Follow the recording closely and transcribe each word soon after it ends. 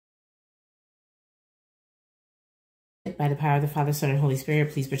by the power of the Father, Son, and Holy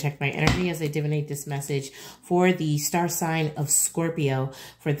Spirit, please protect my energy as I divinate this message for the star sign of Scorpio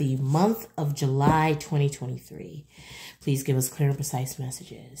for the month of July 2023. Please give us clear and precise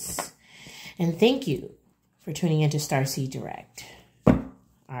messages. And thank you for tuning into Starseed Direct. All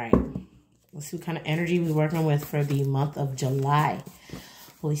right. Let's see what kind of energy we're working with for the month of July.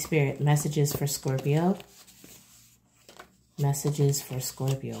 Holy Spirit, messages for Scorpio. Messages for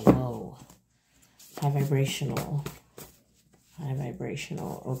Scorpio. Whoa. High vibrational. High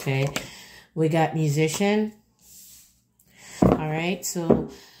vibrational. Okay. We got musician. All right.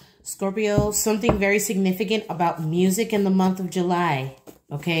 So Scorpio, something very significant about music in the month of July.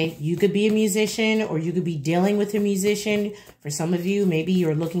 Okay. You could be a musician or you could be dealing with a musician. For some of you, maybe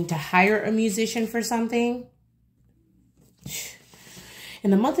you're looking to hire a musician for something. In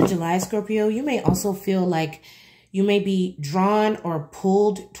the month of July, Scorpio, you may also feel like you may be drawn or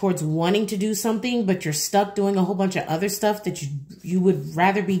pulled towards wanting to do something, but you're stuck doing a whole bunch of other stuff that you would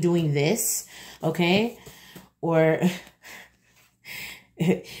rather be doing this, okay? Or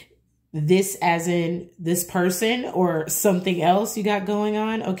this as in this person or something else you got going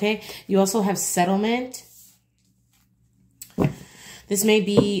on, okay? You also have settlement. This may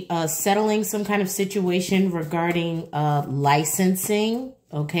be settling some kind of situation regarding licensing,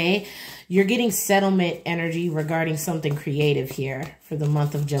 okay? You're getting settlement energy regarding something creative here for the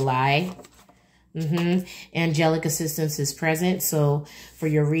month of July. Angelic assistance is present. So for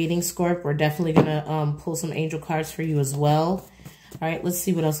your reading, Scorp, we're definitely going to pull some angel cards for you as well. All right, let's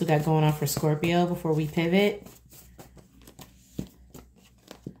see what else we got going on for Scorpio before we pivot.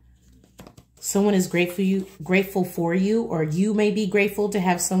 Someone is grateful for you, or you may be grateful to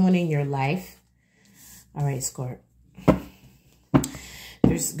have someone in your life. All right, Scorp.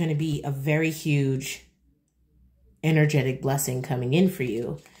 There's going to be a very huge energetic blessing coming in for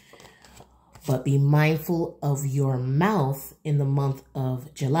you. But be mindful of your mouth in the month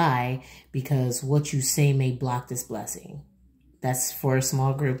of July, because what you say may block this blessing. That's for a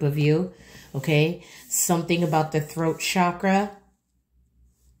small group of you, okay? Something about the throat chakra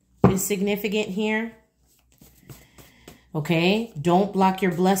is significant here. Okay, don't block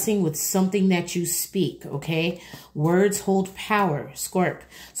your blessing with something that you speak, okay? Words hold power, Scorp.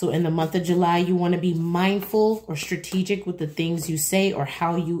 So in the month of July, you want to be mindful or strategic with the things you say or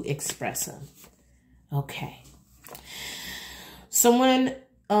how you express them. Okay. Someone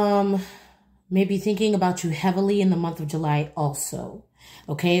may be thinking about you heavily in the month of July also,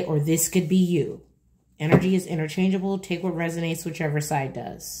 okay? Or this could be you. Energy is interchangeable. Take what resonates, whichever side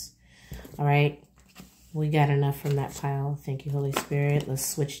does. All right. We got enough from that pile. Thank you, Holy Spirit. Let's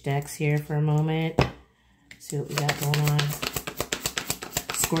switch decks here for a moment. See what we got going on.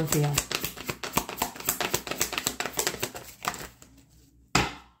 Scorpio.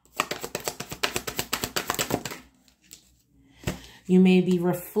 You may be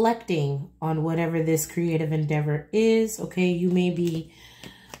reflecting on whatever this creative endeavor is. Okay, you may be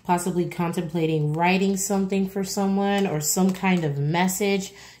possibly contemplating writing something for someone or some kind of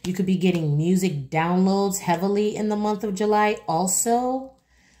message. You could be getting music downloads heavily in the month of July also.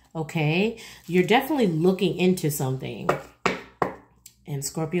 Okay, you're definitely looking into something. And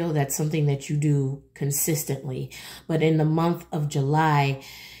Scorpio, that's something that you do consistently. But in the month of July,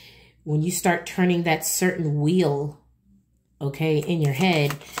 when you start turning that certain wheel, okay, in your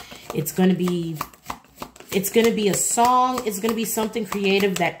head, it's going to be a song. It's going to be something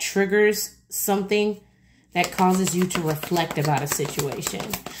creative that triggers something that causes you to reflect about a situation.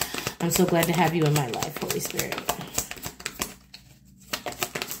 I'm so glad to have you in my life, Holy Spirit.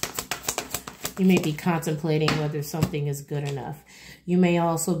 You may be contemplating whether something is good enough. You may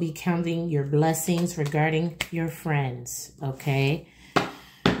also be counting your blessings regarding your friends, okay?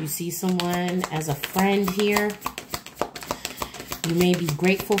 You see someone as a friend here. You may be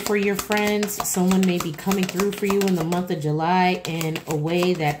grateful for your friends. Someone may be coming through for you in the month of July in a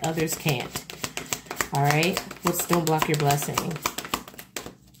way that others can't. All right? Don't block your blessing.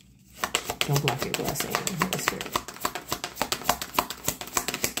 Don't block your blessing. Holy Spirit.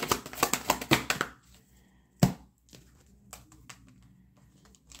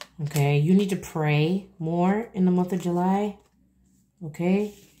 Okay, you need to pray more in the month of July.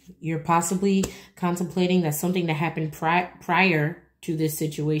 Okay? You're possibly contemplating that something that happened prior to this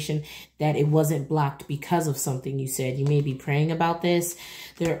situation, that it wasn't blocked because of something you said. You may be praying about this.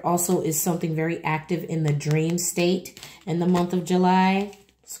 There also is something very active in the dream state in the month of July,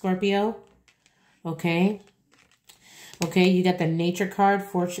 Scorpio. Okay. Okay, you got the nature card,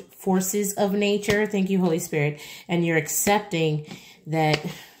 forces of nature. Thank you, Holy Spirit. And you're accepting that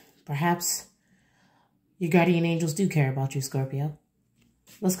perhaps your guardian angels do care about you, Scorpio.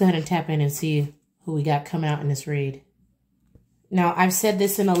 Let's go ahead and tap in and see who we got coming out in this read. Now, I've said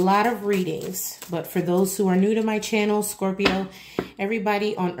this in a lot of readings, but for those who are new to my channel, Scorpio,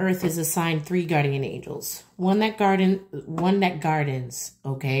 everybody on Earth is assigned 3 guardian angels. One that gardens,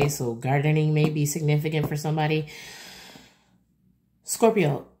 okay? So gardening may be significant for somebody.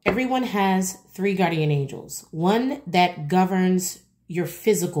 Scorpio, everyone has 3 guardian angels. One that governs your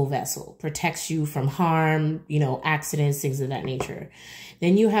physical vessel, protects you from harm, you know, accidents, things of that nature.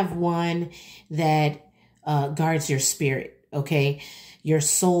 Then you have one that guards your spirit. Okay, your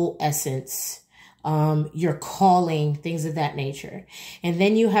soul essence, your calling, things of that nature. And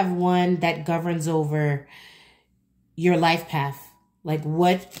then you have one that governs over your life path, like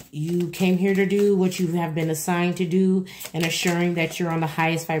what you came here to do, what you have been assigned to do, and assuring that you're on the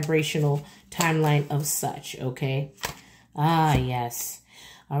highest vibrational timeline of such, okay? Ah, yes.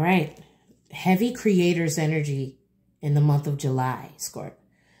 All right. Heavy creator's energy in the month of July, Scorpio.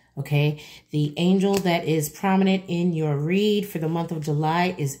 Okay, the angel that is prominent in your read for the month of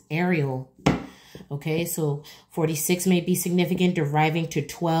July is Ariel. Okay, so 46 may be significant, deriving to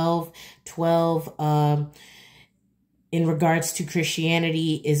 12. 12, in regards to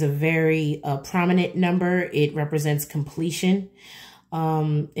Christianity, is a very prominent number. It represents completion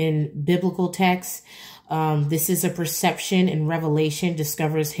in biblical texts. This is a perception and revelation,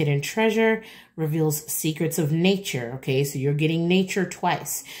 discovers hidden treasure, reveals secrets of nature. Okay, so you're getting nature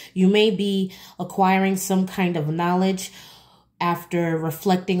twice. You may be acquiring some kind of knowledge after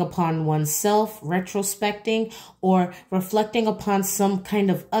reflecting upon oneself, retrospecting, or reflecting upon some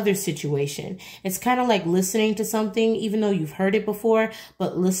kind of other situation. It's kind of like listening to something, even though you've heard it before,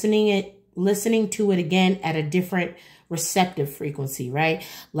 but listening to it again at a different receptive frequency, right?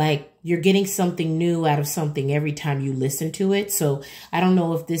 Like you're getting something new out of something every time you listen to it. So I don't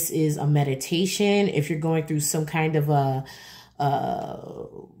know if this is a meditation, if you're going through some kind of a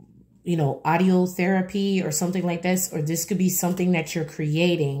you know, audio therapy or something like this, or this could be something that you're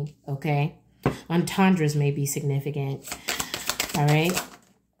creating, okay? Entendres may be significant, all right?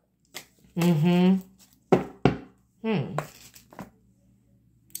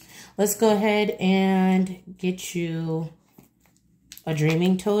 Let's go ahead and get you a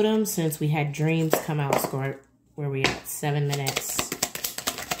dreaming totem since we had dreams come out, Scorp. Where we at? 7 minutes.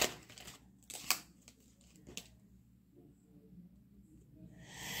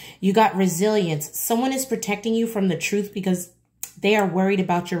 You got resilience. Someone is protecting you from the truth because they are worried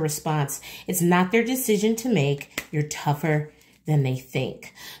about your response. It's not their decision to make. You're tougher than they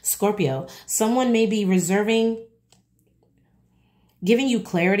think. Scorpio, someone may be giving you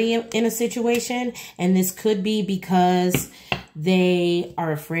clarity in a situation, and this could be because they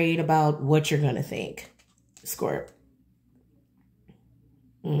are afraid about what you're going to think, Scorp.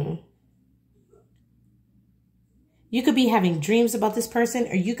 You could be having dreams about this person,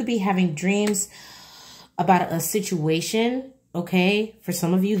 or you could be having dreams about a situation, okay? For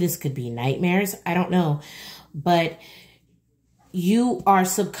some of you, this could be nightmares. I don't know. But you are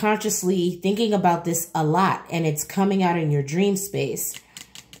subconsciously thinking about this a lot, and it's coming out in your dream space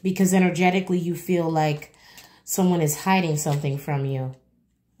because energetically you feel like someone is hiding something from you,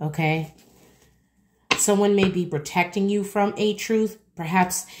 okay? Someone may be protecting you from a truth.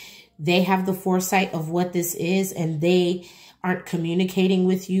 Perhaps they have the foresight of what this is, and they aren't communicating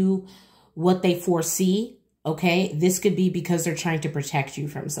with you what they foresee, okay? This could be because they're trying to protect you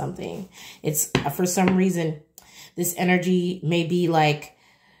from something. It's, for some reason, this energy may be like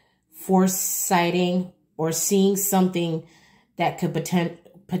foresighting or seeing something that could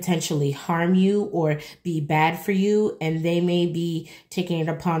potentially harm you or be bad for you, and they may be taking it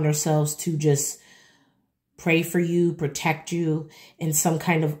upon themselves to just pray for you, protect you in some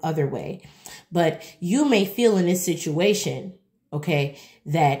kind of other way. But you may feel in this situation, okay,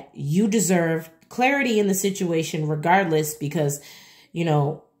 that you deserve clarity in the situation regardless because, you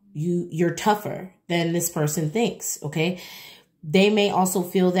know, you're tougher than this person thinks, okay? They may also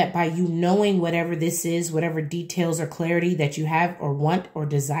feel that by you knowing whatever this is, whatever details or clarity that you have or want or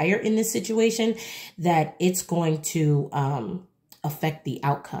desire in this situation, that it's going to affect the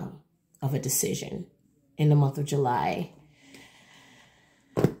outcome of a decision in the month of July.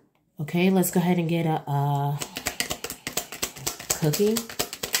 Okay, let's go ahead and get a cookie.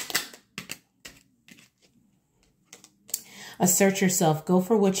 Assert yourself. Go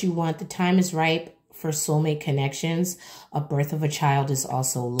for what you want. The time is ripe for soulmate connections. A birth of a child is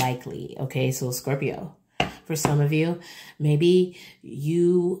also likely. Okay, so Scorpio, for some of you, maybe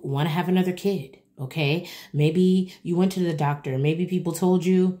you want to have another kid. Okay, maybe you went to the doctor. Maybe people told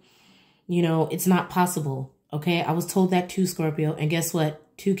you, you know, it's not possible. Okay, I was told that too, Scorpio. And guess what?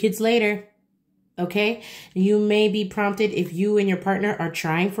 2 kids later, Okay, you may be prompted if you and your partner are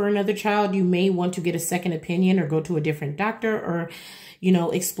trying for another child. You may want to get a second opinion or go to a different doctor or, you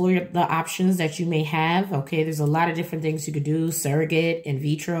know, explore the options that you may have. Okay, there's a lot of different things you could do, surrogate, in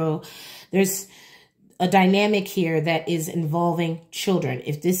vitro. There's a dynamic here that is involving children.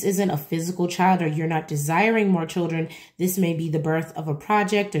 If this isn't a physical child or you're not desiring more children, this may be the birth of a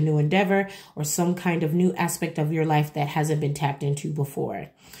project, a new endeavor, or some kind of new aspect of your life that hasn't been tapped into before.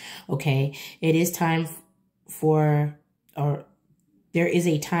 Okay, it is time for, or there is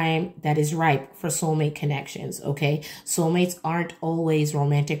a time that is ripe for soulmate connections, okay? Soulmates aren't always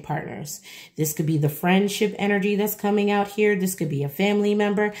romantic partners. This could be the friendship energy that's coming out here. This could be a family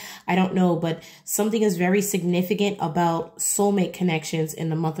member. I don't know, but something is very significant about soulmate connections in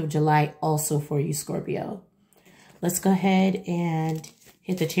the month of July also for you, Scorpio. Let's go ahead and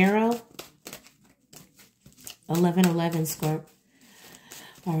hit the tarot. 1111, Scorp.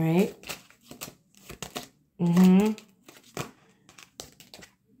 All right.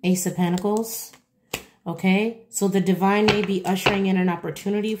 Ace of Pentacles. Okay. So the divine may be ushering in an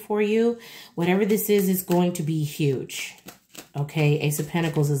opportunity for you. Whatever this is going to be huge. Okay. Ace of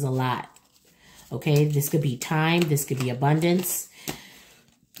Pentacles is a lot. Okay. This could be time. This could be abundance.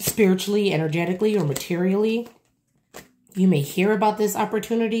 Spiritually, energetically, or materially. You may hear about this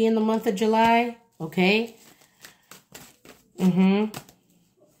opportunity in the month of July. Okay.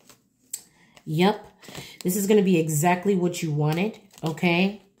 Yep. This is going to be exactly what you wanted.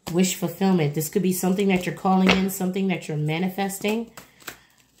 Okay. Wish fulfillment. This could be something that you're calling in, something that you're manifesting.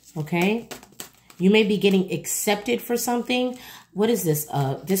 Okay. You may be getting accepted for something. What is this?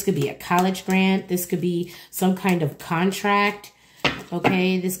 This could be a college grant. This could be some kind of contract.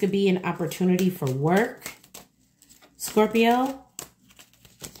 Okay. This could be an opportunity for work. Scorpio.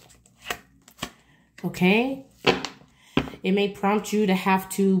 Okay. It may prompt you to have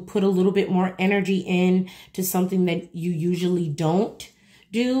to put a little bit more energy in to something that you usually don't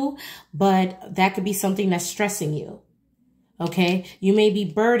do, but that could be something that's stressing you. Okay. You may be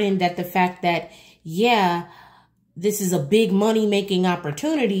burdened at the fact that, yeah, this is a big money making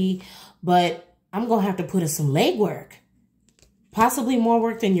opportunity, but I'm going to have to put in some legwork, possibly more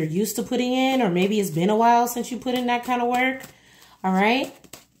work than you're used to putting in, or maybe it's been a while since you put in that kind of work. All right.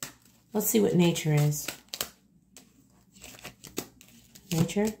 Let's see what nature is.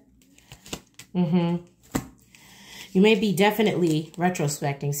 Nature. You may be definitely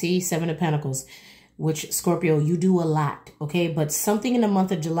retrospecting. See, Seven of Pentacles, which Scorpio, you do a lot. Okay. But something in the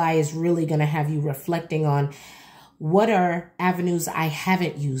month of July is really going to have you reflecting on what are avenues I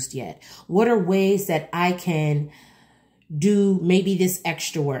haven't used yet? What are ways that I can do maybe this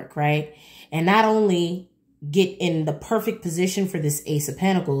extra work, right? And not only get in the perfect position for this Ace of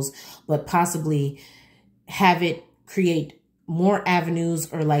Pentacles, but possibly have it create more avenues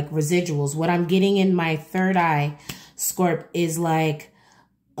or like residuals. What I'm getting in my third eye, Scorp, is like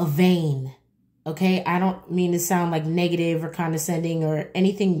a vein. Okay. I don't mean to sound like negative or condescending or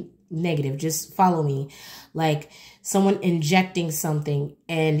anything negative. Just follow me. Like someone injecting something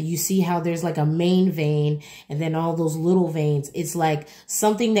and you see how there's like a main vein and then all those little veins. It's like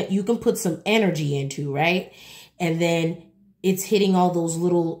something that you can put some energy into, right? And then it's hitting all those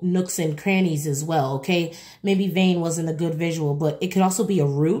little nooks and crannies as well, okay? Maybe vein wasn't a good visual, but it could also be a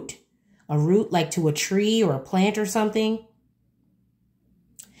root like to a tree or a plant or something.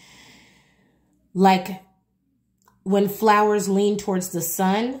 Like when flowers lean towards the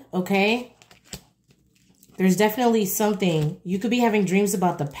sun, okay? There's definitely something. You could be having dreams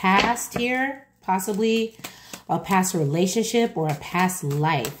about the past here, possibly a past relationship or a past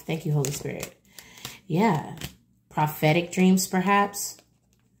life. Thank you, Holy Spirit. Yeah. Prophetic dreams, perhaps.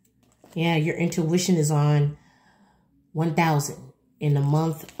 Yeah, your intuition is on 1000 in the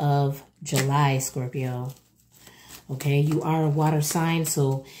month of July, Scorpio. Okay, you are a water sign,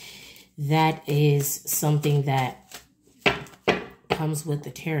 so that is something that comes with the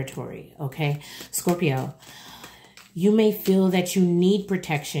territory, okay? Scorpio, you may feel that you need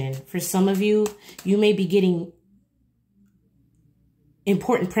protection. For some of you, you may be getting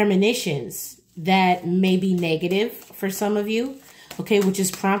important premonitions that may be negative for some of you, okay, which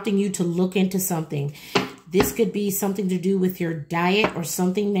is prompting you to look into something. This could be something to do with your diet or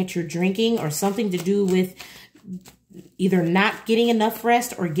something that you're drinking or something to do with either not getting enough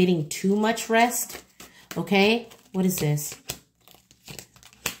rest or getting too much rest, okay? What is this?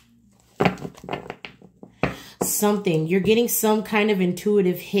 Something. You're getting some kind of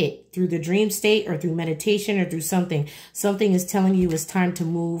intuitive hit through the dream state or through meditation or through something. Something is telling you it's time to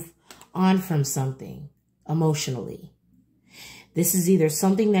move on from something emotionally. This is either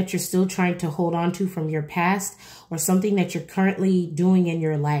something that you're still trying to hold on to from your past or something that you're currently doing in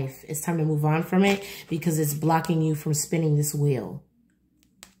your life. It's time to move on from it because it's blocking you from spinning this wheel.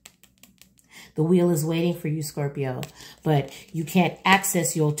 The wheel is waiting for you, Scorpio, but you can't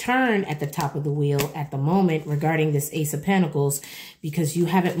access your turn at the top of the wheel at the moment regarding this Ace of Pentacles because you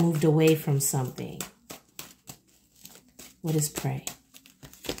haven't moved away from something. What is pray?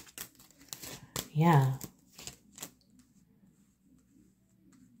 Yeah.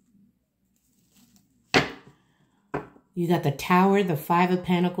 You got the Tower, the Five of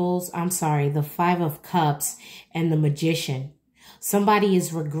Pentacles, the Five of Cups, and the Magician. Somebody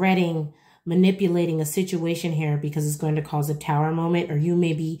is regretting manipulating a situation here because it's going to cause a tower moment, or you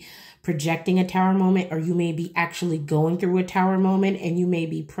may be projecting a tower moment, or you may be actually going through a tower moment, and you may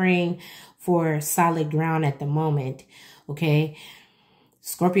be praying for solid ground at the moment, okay?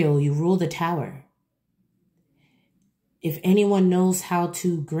 Scorpio, you rule the tower. If anyone knows how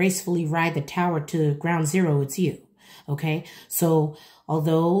to gracefully ride the tower to ground zero, it's you, okay? So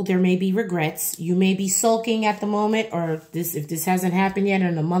although there may be regrets, you may be sulking at the moment, or if this hasn't happened yet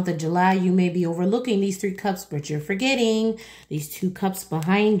in the month of July, you may be overlooking these 3 cups, but you're forgetting these 2 cups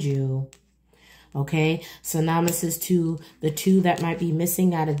behind you. Okay, synonymous to the 2 that might be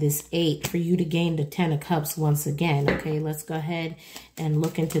missing out of this 8 for you to gain the 10 of Cups once again. Okay, let's go ahead and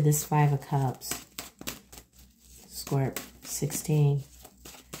look into this 5 of Cups. Scorp 16.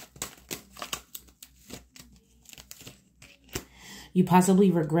 You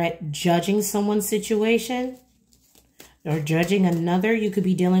possibly regret judging someone's situation or judging another. You could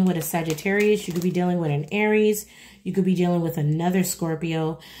be dealing with a Sagittarius. You could be dealing with an Aries. You could be dealing with another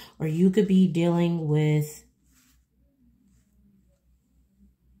Scorpio. Or you could be dealing with...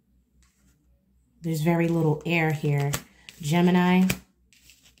 There's very little air here. Gemini.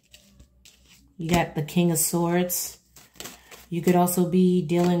 You got the King of Swords. You could also be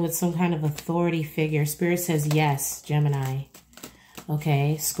dealing with some kind of authority figure. Spirit says yes, Gemini.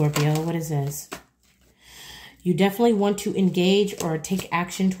 Okay, Scorpio, what is this? You definitely want to engage or take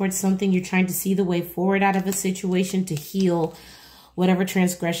action towards something. You're trying to see the way forward out of a situation to heal whatever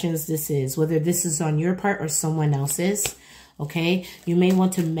transgressions this is, whether this is on your part or someone else's. Okay, you may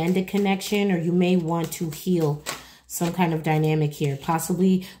want to mend a connection, or you may want to heal some kind of dynamic here,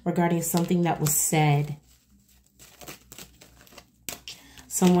 possibly regarding something that was said.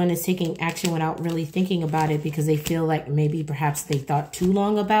 Someone is taking action without really thinking about it because they feel like maybe perhaps they thought too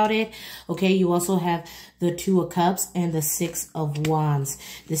long about it. Okay, you also have the 2 of Cups and the 6 of Wands.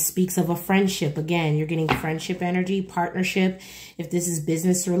 This speaks of a friendship. Again, you're getting friendship energy, partnership. If this is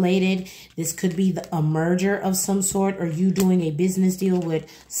business related, this could be a merger of some sort, or you doing a business deal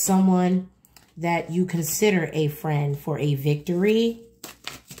with someone that you consider a friend for a victory.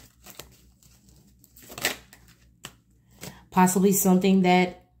 Possibly something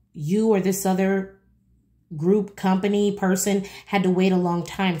that you or this other group, company, person had to wait a long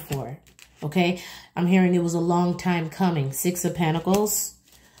time for. Okay, I'm hearing it was a long time coming. 6 of Pentacles.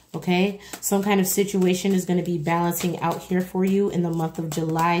 Okay, some kind of situation is going to be balancing out here for you in the month of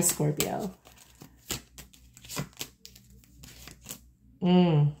July, Scorpio.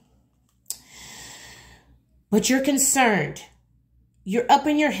 But you're concerned. You're up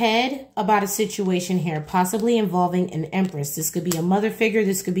in your head about a situation here, possibly involving an Empress. This could be a mother figure.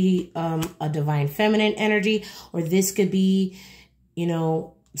 This could be a divine feminine energy, or this could be, you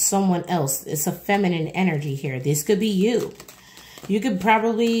know, someone else. It's a feminine energy here. This could be you. You could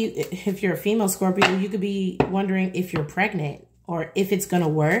probably, if you're a female Scorpio, you could be wondering if you're pregnant or if it's going to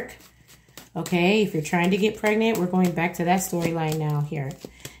work. Okay, if you're trying to get pregnant, we're going back to that storyline now here.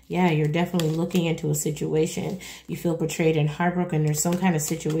 Yeah, you're definitely looking into a situation. You feel betrayed and heartbroken. There's some kind of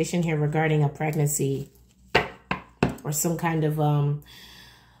situation here regarding a pregnancy or some kind of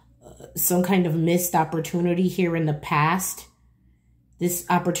missed opportunity here in the past. This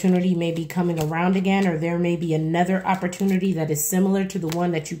opportunity may be coming around again, or there may be another opportunity that is similar to the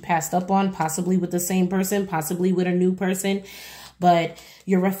one that you passed up on, possibly with the same person, possibly with a new person. But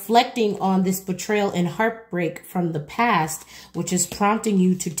you're reflecting on this betrayal and heartbreak from the past, which is prompting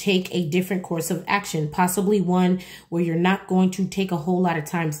you to take a different course of action, possibly one where you're not going to take a whole lot of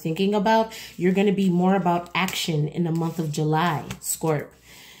time thinking about. You're going to be more about action in the month of July, Scorp.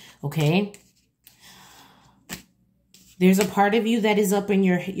 Okay? There's a part of you that is up in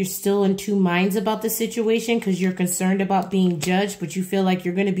you're still in 2 minds about the situation because you're concerned about being judged, but you feel like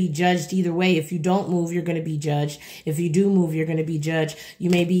you're going to be judged either way. If you don't move, you're going to be judged. If you do move, you're going to be judged.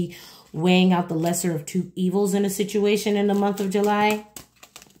 You may be weighing out the lesser of 2 evils in a situation in the month of July.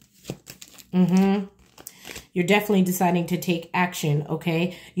 You're definitely deciding to take action,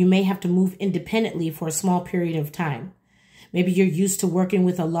 okay? You may have to move independently for a small period of time. Maybe you're used to working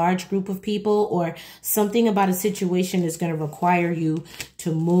with a large group of people, or something about a situation is going to require you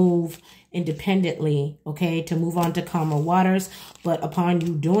to move independently, okay, to move on to calmer waters. But upon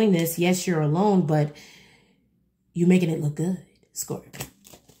you doing this, yes, you're alone, but you're making it look good, Scorpio.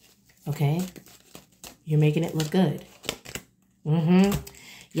 Okay? You're making it look good.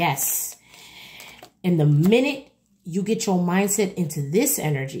 Yes. And the minute you get your mindset into this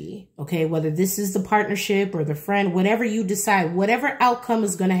energy, okay, whether this is the partnership or the friend, whatever you decide, whatever outcome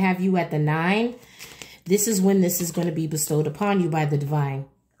is going to have you at the 9, this is when this is going to be bestowed upon you by the divine,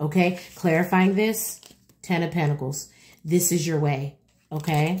 okay? Clarifying this, 10 of Pentacles. This is your way,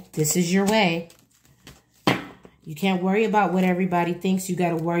 okay? This is your way. You can't worry about what everybody thinks. You got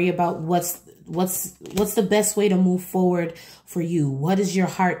to worry about what's the best way to move forward for you. What does your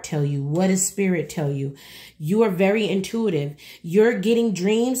heart tell you? What does spirit tell you? You are very intuitive. You're getting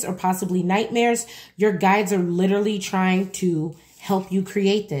dreams or possibly nightmares. Your guides are literally trying to help you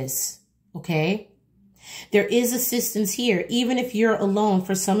create this, okay? There is assistance here. Even if you're alone,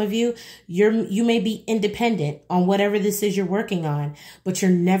 for some of you, you may be independent on whatever this is you're working on, but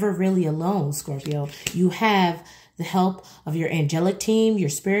you're never really alone, Scorpio. You have the help of your angelic team, your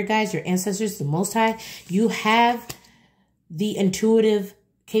spirit guides, your ancestors, the Most High. You have the intuitive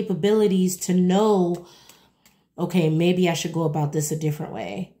capabilities to know, okay, maybe I should go about this a different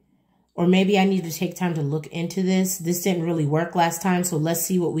way. Or maybe I need to take time to look into this. This didn't really work last time, so let's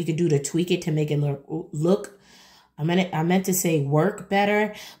see what we could do to tweak it to make it look. I meant to say work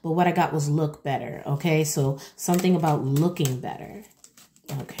better, but what I got was look better, okay? So something about looking better,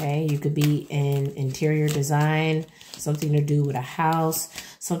 okay? You could be in interior design, something to do with a house,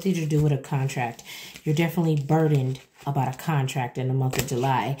 something to do with a contract. You're definitely burdened about a contract in the month of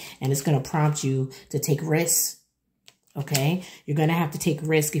July, and it's going to prompt you to take risks. Okay, you're going to have to take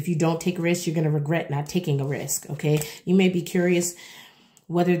risk. If you don't take risks, you're going to regret not taking a risk. Okay, you may be curious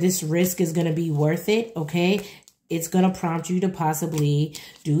whether this risk is going to be worth it. Okay, it's going to prompt you to possibly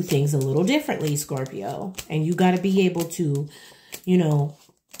do things a little differently, Scorpio. And you got to be able to, you know,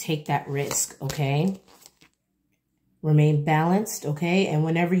 take that risk. Okay, remain balanced. Okay, and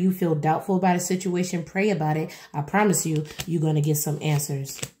whenever you feel doubtful about a situation, pray about it. I promise you, you're going to get some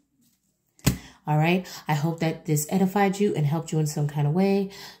answers. All right. I hope that this edified you and helped you in some kind of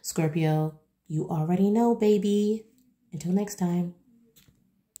way. Scorpio, you already know, baby. Until next time.